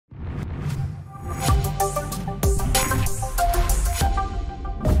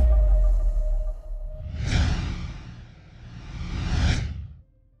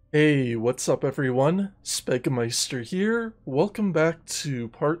Hey, what's up everyone? Spegmeister here. Welcome back to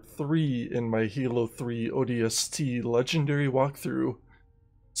part 3 in my Halo 3 ODST Legendary walkthrough.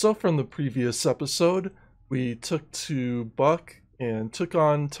 So from the previous episode, we took to Buck and took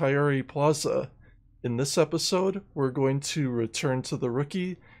on Tayari Plaza. In this episode, we're going to return to the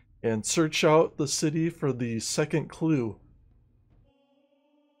Rookie and search out the city for the second clue.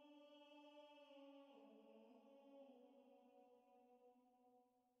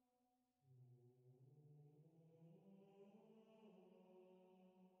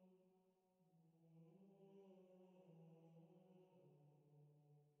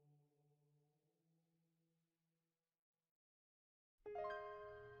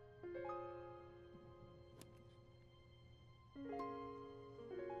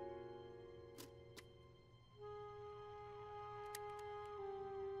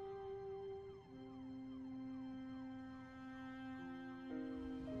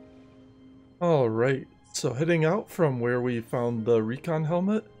 Alright, so heading out from where we found the recon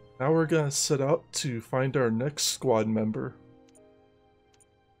helmet, now we're gonna set out to find our next squad member.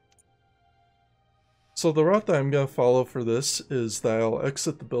 So the route that I'm gonna follow for this is that I'll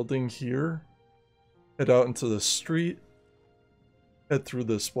exit the building here, head out into the street, head through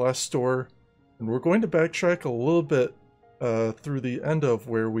this blast door, and we're going to backtrack a little bit through the end of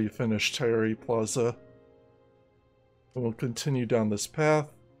where we finished Tayari Plaza. And we'll continue down this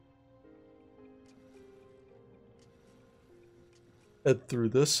path. Head through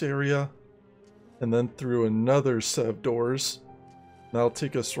this area, and then through another set of doors. That'll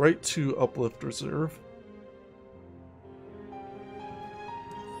take us right to Uplift Reserve.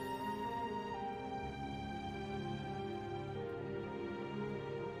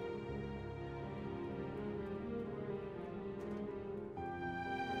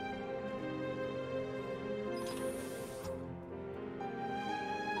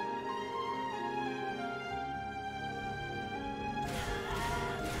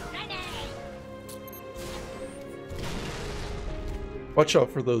 Watch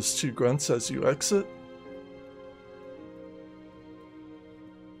out for those two grunts as you exit.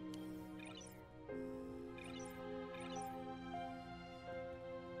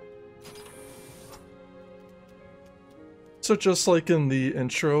 So just like in the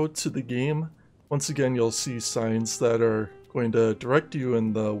intro to the game, once again you'll see signs that are going to direct you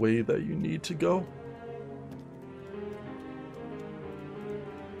in the way that you need to go.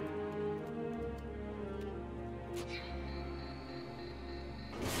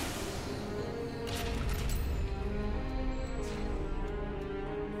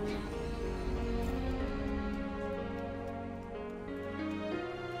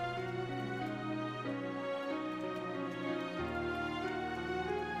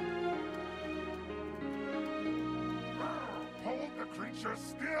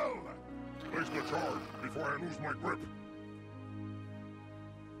 Still! Place the charge before I lose my grip.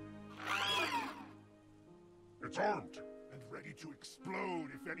 It's armed and ready to explode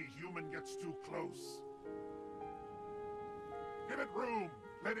if any human gets too close. Give it room.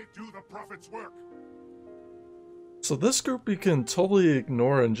 Let it do the prophet's work. So this group we can totally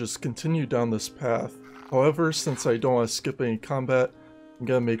ignore and just continue down this path. However, since I don't want to skip any combat, I'm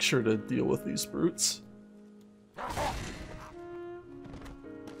gonna make sure to deal with these brutes.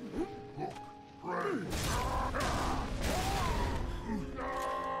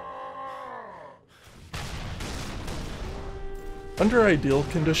 Under ideal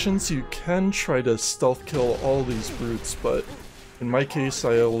conditions, you can try to stealth kill all these brutes, but in my case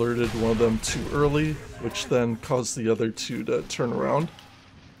I alerted one of them too early, which then caused the other two to turn around.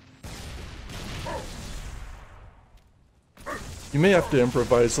 You may have to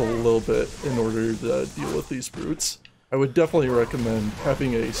improvise a little bit in order to deal with these brutes. I would definitely recommend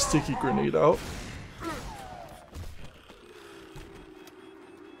having a sticky grenade out.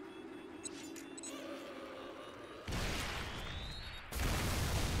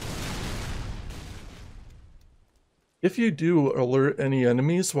 If you do alert any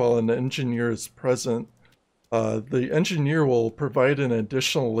enemies while an engineer is present, the engineer will provide an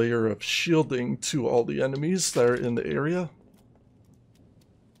additional layer of shielding to all the enemies that are in the area.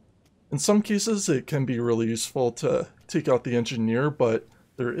 In some cases it can be really useful to take out the engineer, but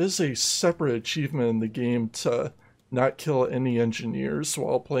there is a separate achievement in the game to not kill any engineers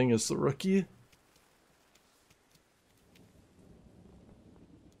while playing as the Rookie.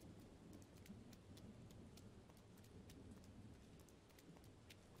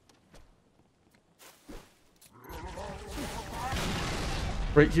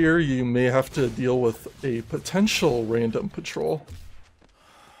 Right here, you may have to deal with a potential random patrol.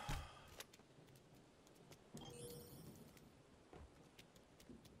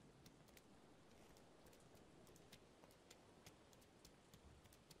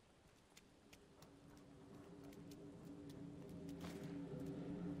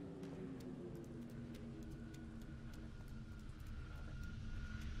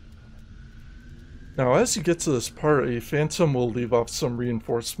 Now as you get to this part, a phantom will leave off some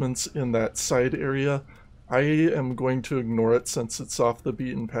reinforcements in that side area. I am going to ignore it since it's off the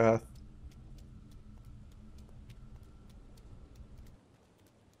beaten path.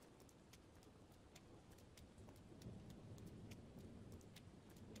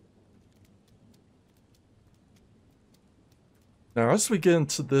 Now as we get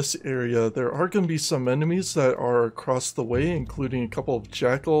into this area, there are going to be some enemies that are across the way, including a couple of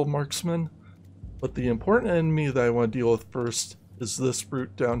jackal marksmen. But the important enemy that I want to deal with first is this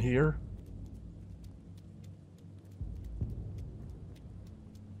brute down here.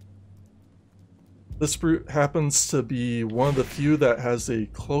 This brute happens to be one of the few that has a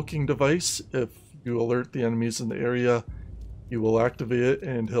cloaking device. If you alert the enemies in the area, he will activate it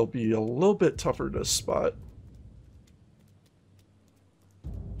and he'll be a little bit tougher to spot.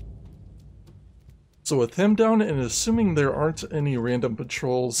 So with him down, and assuming there aren't any random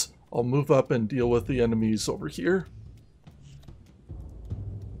patrols, I'll move up and deal with the enemies over here.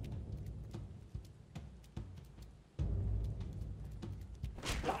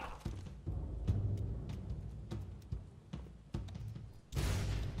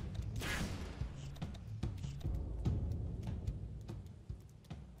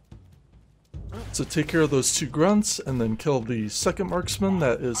 So take care of those two grunts and then kill the second marksman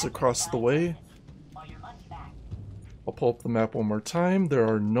that is across the way. I'll pull up the map one more time. There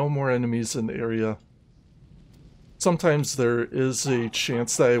are no more enemies in the area. Sometimes there is a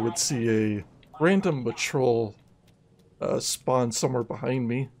chance that I would see a random patrol spawn somewhere behind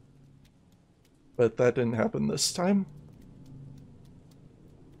me, but that didn't happen this time.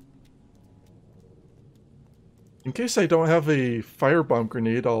 In case I don't have a firebomb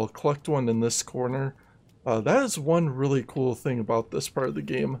grenade, I'll collect one in this corner. That is one really cool thing about this part of the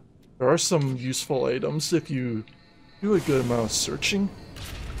game. There are some useful items if you do a good amount of searching.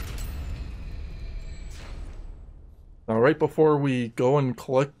 Now right before we go and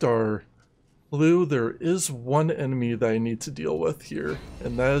collect our clue, there is one enemy that I need to deal with here,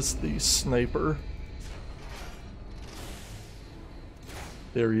 and that is the sniper.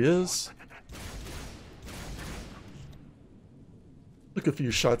 There he is. Took a few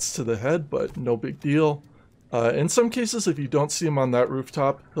shots to the head, but no big deal. In some cases, if you don't see him on that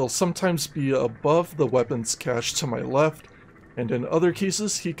rooftop, he'll sometimes be above the weapons cache to my left, and in other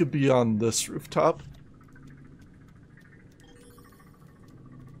cases, he could be on this rooftop.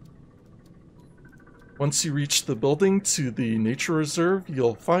 Once you reach the building to the nature reserve,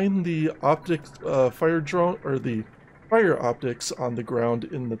 you'll find the fire drone, or the fire optics on the ground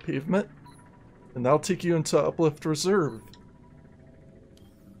in the pavement, and that'll take you into Uplift Reserve.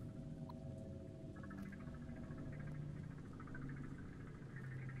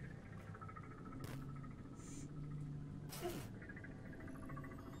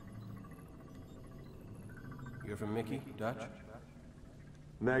 You're from Mickey, Dutch?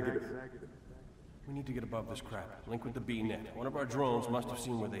 Negative. We need to get above this crap. Link with the B-net. One of our drones must have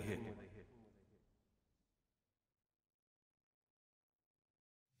seen where they hit.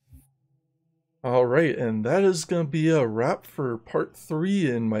 Alright, and that is going to be a wrap for part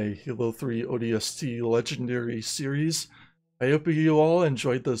 3 in my Halo 3 ODST Legendary series. I hope you all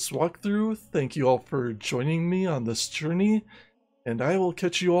enjoyed this walkthrough. Thank you all for joining me on this journey, and I will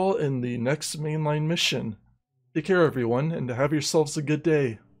catch you all in the next mainline mission. Take care everyone, and have yourselves a good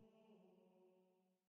day.